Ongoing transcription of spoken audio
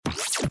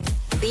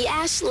The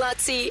Ash,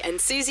 Lutzi and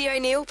Susie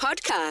O'Neill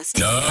podcast.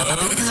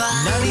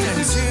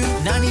 1992,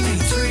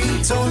 1983,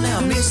 it's all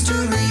now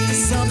mystery.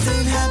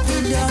 Something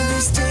happened on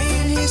this day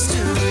in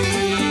history.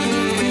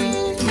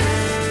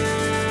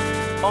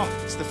 Oh,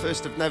 it's the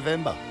 1st of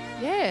November.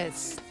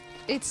 Yes.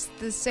 It's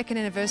the second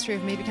anniversary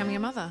of me becoming a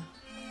mother.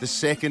 The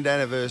second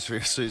anniversary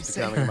of Sue's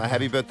becoming my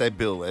happy birthday,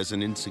 Bill, as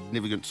an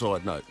insignificant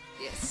side note.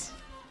 Yes.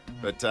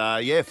 But,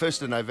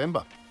 1st of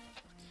November.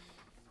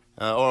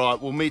 All right,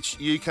 well, Mitch,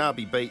 you can't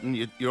be beaten.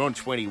 You're on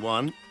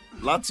 21.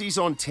 Lutzi's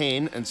on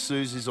 10 and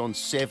Susie's on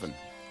 7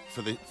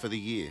 for the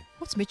year.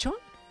 What's Mitch on?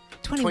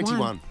 21.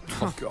 21.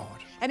 Oh, God.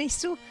 And he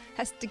still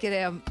has to get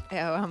our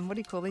what do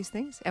you call these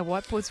things? Our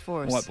whiteboards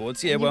for us.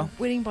 Whiteboards, yeah, And well. you're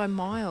winning by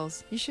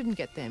miles. You shouldn't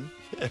get them.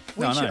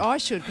 No, I know. I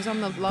should, because I'm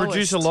the lowest.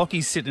 Producer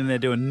Lockie's sitting there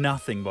doing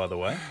nothing, by the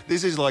way.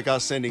 This is like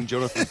us sending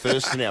Jonathan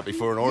Thurston out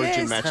before an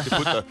Origin Yes. match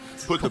to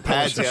put the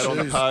pads out on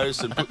the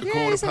post and put the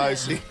corner isn't it?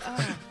 post in.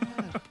 Oh,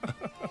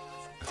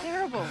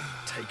 terrible.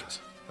 Take it.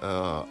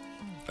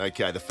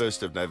 Okay, the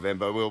 1st of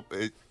November.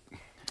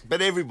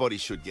 But everybody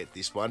should get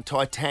this one.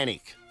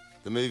 Titanic,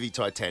 the movie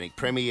Titanic,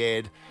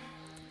 premiered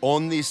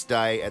on this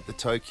day at the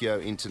Tokyo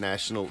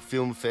International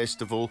Film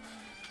Festival.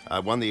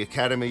 Won the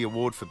Academy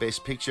Award for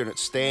Best Picture, and it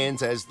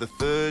stands as the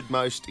third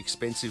most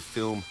expensive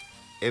film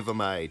ever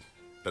made.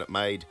 But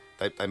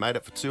they made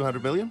it for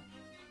 $200 million.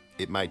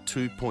 It made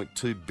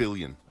 $2.2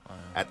 billion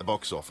at the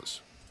box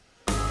office.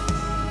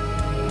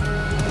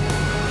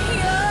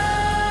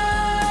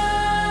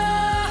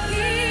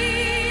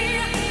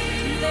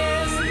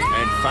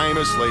 And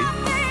famously,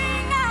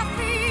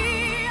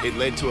 it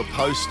led to a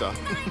poster.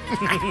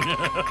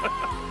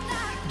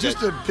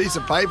 Just a piece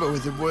of paper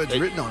with the words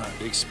written on it.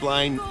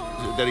 Explain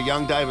that a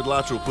young David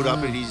Luttrell put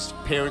up in his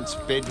parents'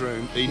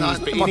 bedroom, in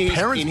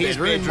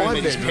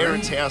his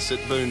parents' house at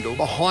Boondall.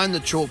 Behind the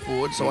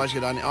chalkboard, so I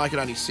could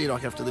only see it. I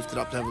have to lift it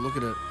up to have a look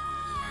at it.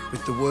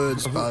 With the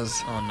words,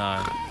 Buzz, Oh,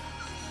 no.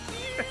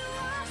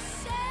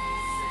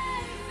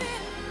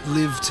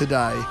 live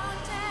today.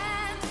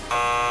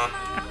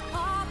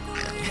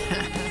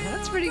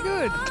 That's pretty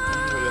good.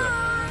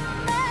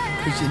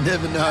 Because you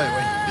never know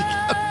when you're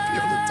going to be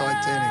on the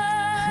Titanic.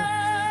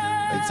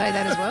 Did say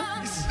that as well?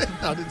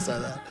 I didn't say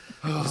that.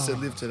 I just said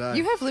live today.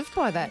 You have lived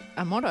by that,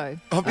 a motto.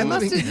 I've been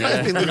living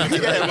today.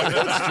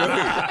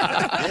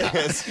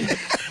 Yes.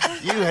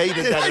 You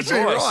hated that Actually,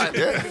 advice. right.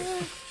 Yeah.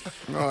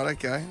 Right,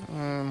 okay.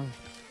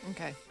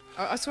 Okay.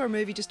 I saw a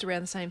movie just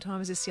around the same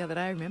time as this the other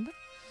day, remember?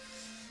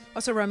 I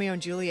saw Romeo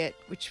and Juliet,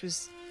 which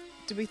was,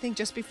 did we think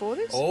just before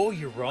this? Oh,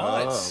 you're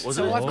right. Was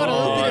So it? I've got a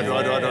little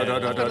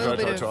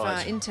bit of,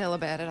 Right. intel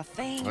about it, I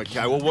think. Okay,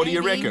 well, what do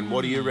you Maybe. reckon?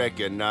 What do you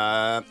reckon?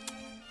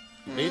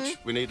 Mitch,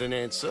 we need an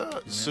answer.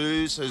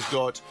 Suze has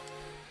got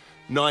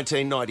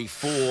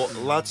 1994,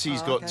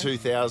 Lutzi's got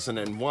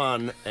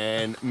 2001,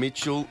 and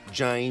Mitchell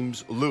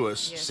James Lewis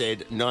said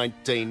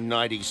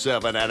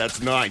 1997, and it's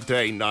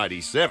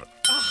 1997.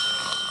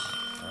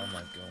 Oh,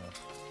 my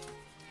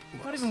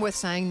God. Not even worth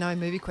saying no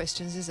movie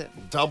questions, is it?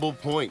 Double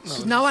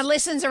points. No one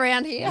listens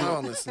around here. No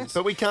one listens.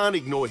 But we can't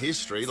ignore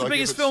history. It's the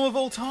biggest film of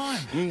all time.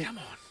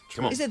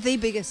 Come on. Is it the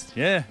biggest?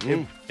 Yeah.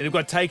 It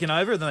got taken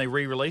over, and then they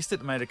re-released it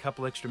and made a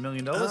couple extra $1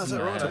 million. is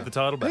that and right? took the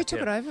title back. Who took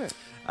yeah. it over?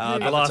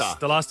 Avatar.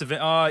 The last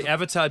event. Oh,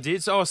 Avatar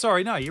did. Oh,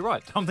 sorry. No, you're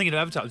right. I'm thinking of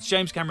Avatar. It's a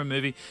James Cameron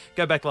movie.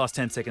 Go back the last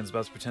 10 seconds, but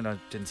let's pretend I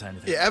didn't say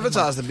anything. Yeah,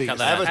 Avatar's the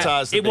biggest.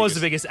 Avatar's the It was biggest.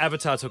 the biggest.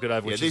 Avatar took it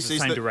over, which is the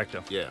same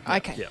director. Yeah.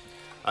 Okay. Yeah.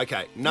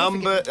 Okay,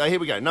 here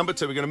we go. Number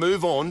 2, we're going to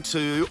move on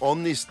to,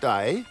 on this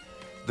day,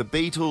 the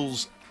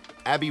Beatles'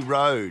 Abbey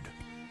Road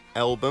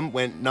album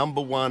went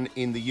number 1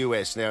 in the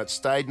US. Now, it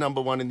stayed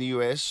number 1 in the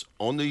US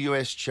on the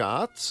US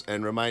charts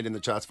and remained in the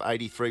charts for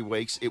 83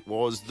 weeks. It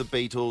was the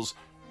Beatles'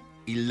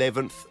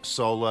 11th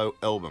solo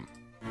album.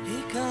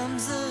 Here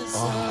comes the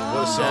sun.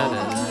 What a song.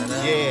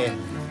 Yeah.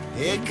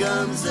 Here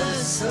comes the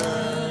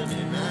sun,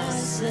 and I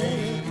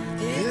say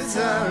it's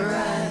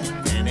alright.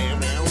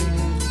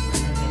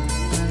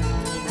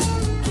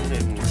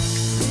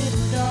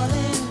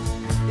 Darling,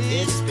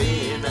 it's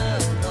been a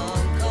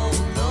long, cold,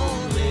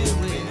 lonely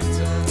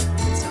winter.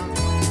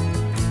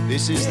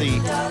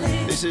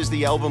 This is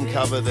the album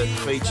cover that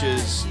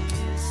features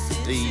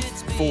the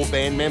 4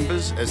 band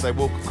members as they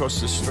walk across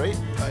the street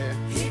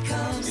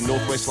in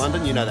northwest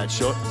London. You know that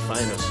shot,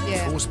 famous.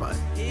 Yeah. Of course, mate.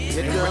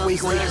 We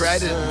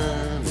recreated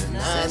it.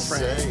 San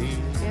Fran.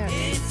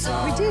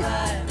 Yeah. We did.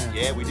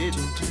 Yeah, we did.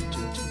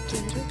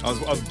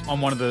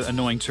 I'm one of the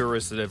annoying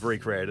tourists that have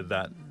recreated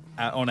that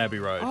on Abbey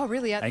Road. Oh,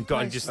 really? At And the God,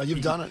 place? just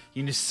You've done it.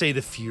 You just see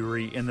the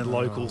fury in the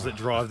locals that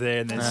drive there,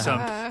 and then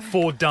some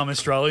 4 dumb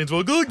Australians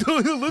will go,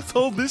 let's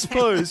hold this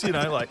pose. You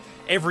know, like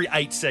every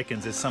 8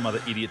 seconds, there's some other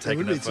idiot taking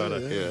would be that photo.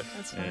 too, Yeah.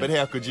 That's right. But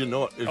how could you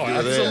not if Oh, you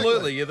were there?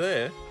 absolutely, you're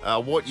there.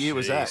 What year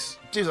was that? Jeez.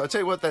 Jeez, I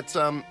tell you what, that's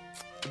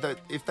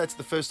if that's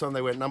the first time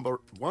they went number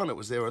 1, it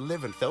was their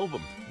 11th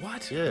album.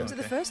 What? Yeah. Was it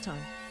the first time?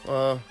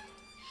 Uh,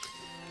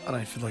 I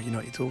don't feel like you know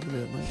what you're talking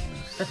about,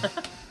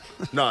 mate.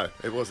 no,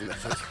 it wasn't the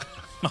first.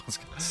 I was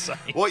going to say.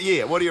 What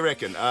year? What do you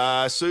reckon?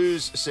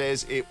 Suze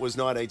says it was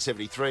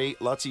 1973.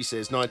 Lutzi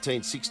says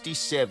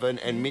 1967.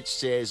 And Mitch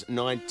says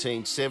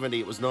 1970.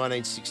 It was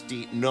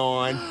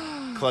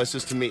 1969.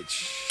 Closest to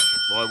Mitch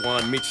by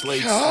one. Mitch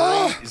leads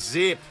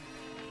 3-0.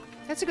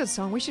 That's a good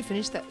song. We should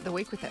finish the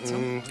week with that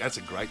song. That's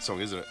a great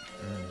song, isn't it?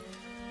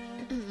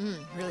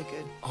 Really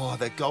good. Oh,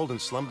 that Golden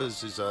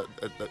Slumbers is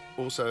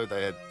also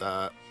they had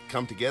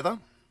Come Together,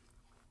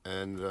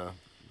 and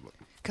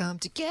Come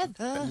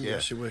together. yeah.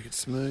 Should work it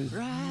smooth.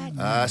 Right.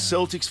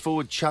 Celtics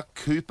forward Chuck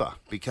Cooper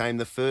became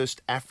the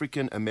first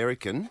African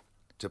American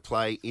to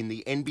play in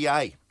the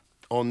NBA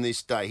on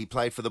this day. He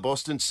played for the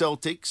Boston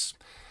Celtics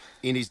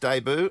in his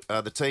debut.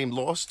 The team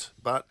lost,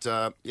 but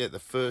the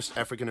first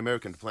African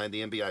American to play in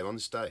the NBA on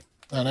this day.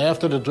 And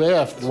after the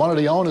draft, one of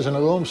the owners in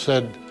the room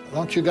said,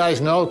 "Don't you guys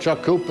know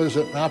Chuck Cooper's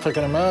an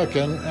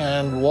African-American?"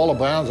 And Walter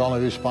Brown's only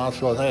response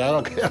was, "Hey, I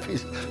don't care if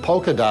he's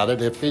polka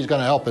dotted. If he's going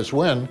to help us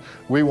win,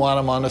 we want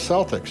him on the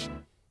Celtics."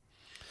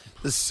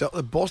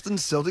 The Boston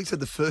Celtics had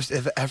the first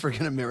ever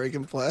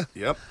African-American player.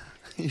 Yep.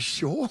 Are you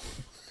sure?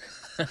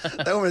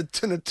 They were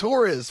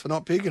notorious for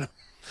not picking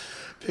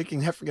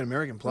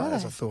African-American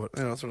players, I thought.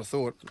 Yeah, that's what I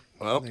thought.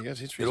 Well, There you go,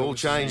 history it is all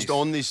obviously changed nice.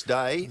 on this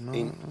day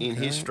in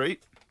history.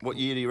 What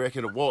year do you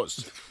reckon it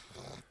was?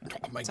 Oh,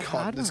 my a God,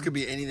 hard this one. could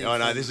be anything. I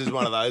know, this is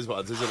one of those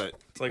ones, isn't it?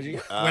 It's like when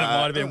it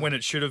might have been, when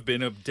it should have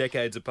been,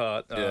 decades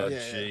apart. Oh, Yeah.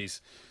 jeez.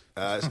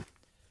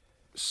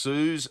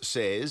 Suze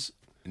says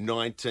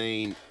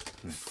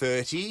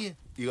 1930.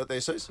 You got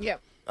there, Suze?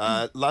 Yep.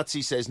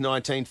 Lutzi says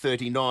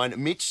 1939.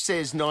 Mitch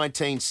says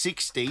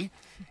 1960.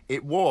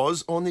 It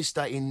was on this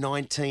day in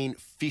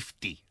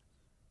 1950.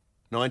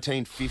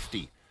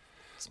 1950.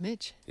 It's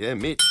Mitch. Yeah,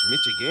 Mitch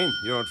again.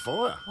 You're on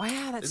fire.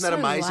 Wow, that's Isn't that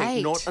so amazing?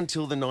 late. Not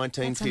until the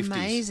 1950s. That's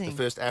amazing. The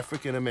first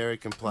African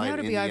American player Now in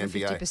it'd the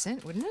be over NBA.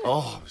 50%, wouldn't it?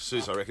 Oh,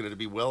 Suze, I reckon it'd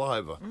be well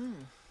over.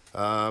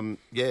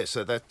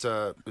 So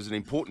that was an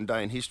important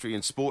day in history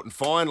and sport. And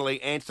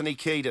finally, Anthony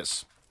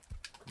Kiedis,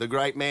 the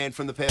great man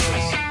from the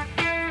Peppers.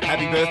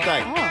 Happy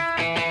birthday.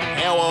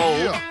 Oh, How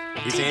old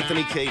is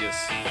Anthony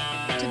Kiedis?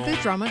 did the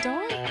drummer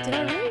die? Did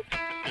I read? The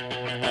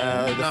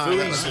No,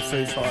 that was the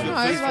Foo Fighters. No,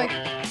 it's like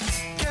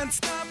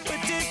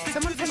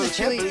someone from Peppers.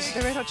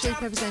 the Red Hot Chili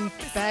Peppers and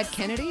Bad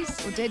Kennedys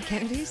or Dead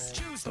Kennedys.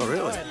 Oh,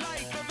 really?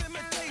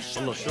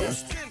 I'm not sure.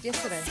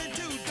 Yesterday.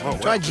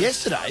 Died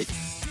yesterday.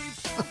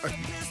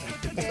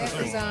 Yeah,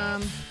 it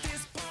was,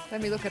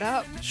 let me look it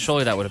up.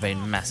 Surely that would have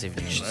been massive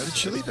news. The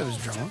Chili Peppers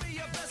drummer.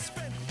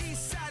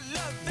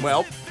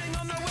 Well,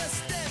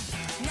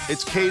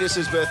 it's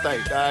Kiedis' birthday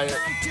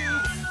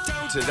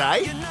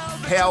today.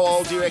 How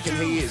old do you reckon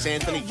he is,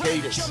 Anthony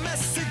Kiedis?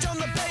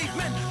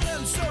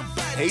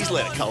 He's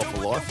led a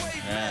colourful life.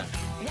 Yeah.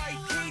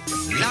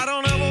 I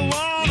don't ever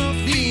wanna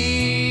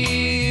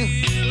feel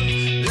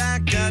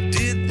like I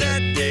did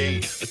that day.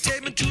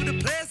 Take me to the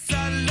place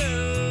I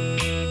love.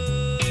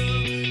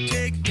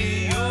 Take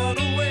me all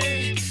the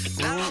way.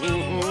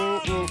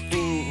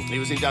 He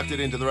was inducted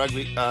into the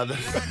rugby.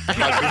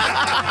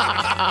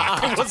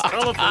 What's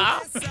colourful?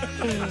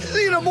 Is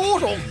he an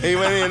immortal? He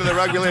went into the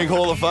Rugby League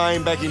Hall of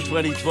Fame back in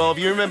 2012.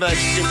 You remember that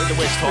stint with the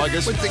West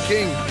Tigers? With the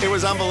king. It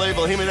was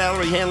unbelievable. Him and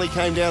Ellery Hanley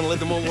came down and led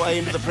them all the way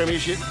into the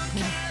premiership.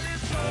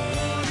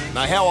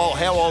 Now,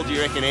 how old do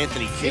you reckon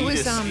Anthony Kiedis It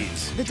was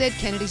is? the Dead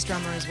Kennedys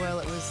drummer as well.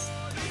 It was.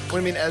 What do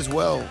you mean as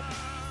well?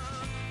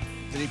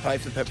 Did he play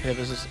for the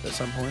Peppers at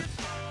some point?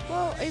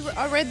 Well,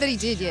 I read that he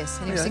did, yes,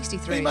 and he was Okay.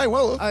 63. He may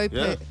well have. Oh,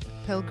 Yeah.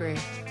 Pellegrini.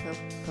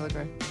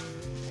 Pellegrini.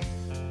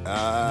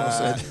 Well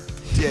said.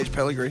 T.H.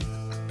 Pellegrini.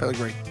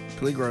 Pellegrini.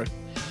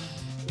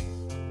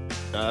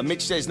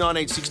 Mitch says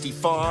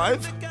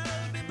 1965.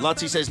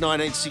 Lutzi says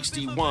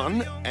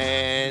 1961.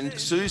 And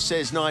Sue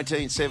says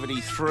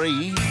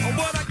 1973.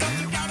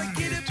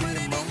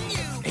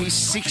 He's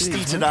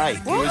 60 today.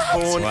 He was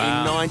born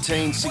in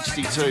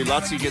 1962.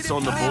 Lutzi gets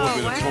on the board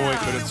with a point,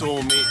 but it's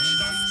all Mitch.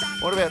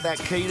 What about that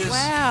Kiedis?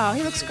 Wow,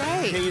 he looks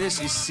great.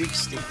 Kiedis is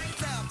 60.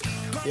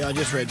 Yeah, I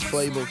just read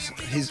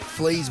his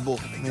Flea's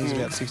book. And he's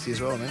about 60 as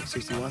well, mate.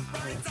 61.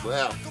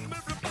 Wow.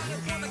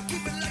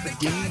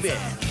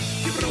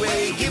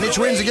 Mitch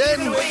wins again.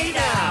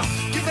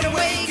 Give it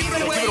away,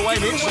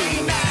 Mitch.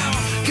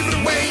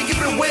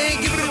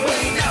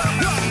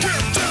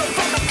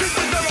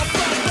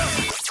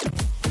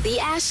 The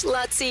Ash,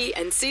 Lutzi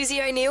and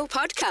Susie O'Neill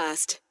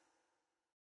podcast.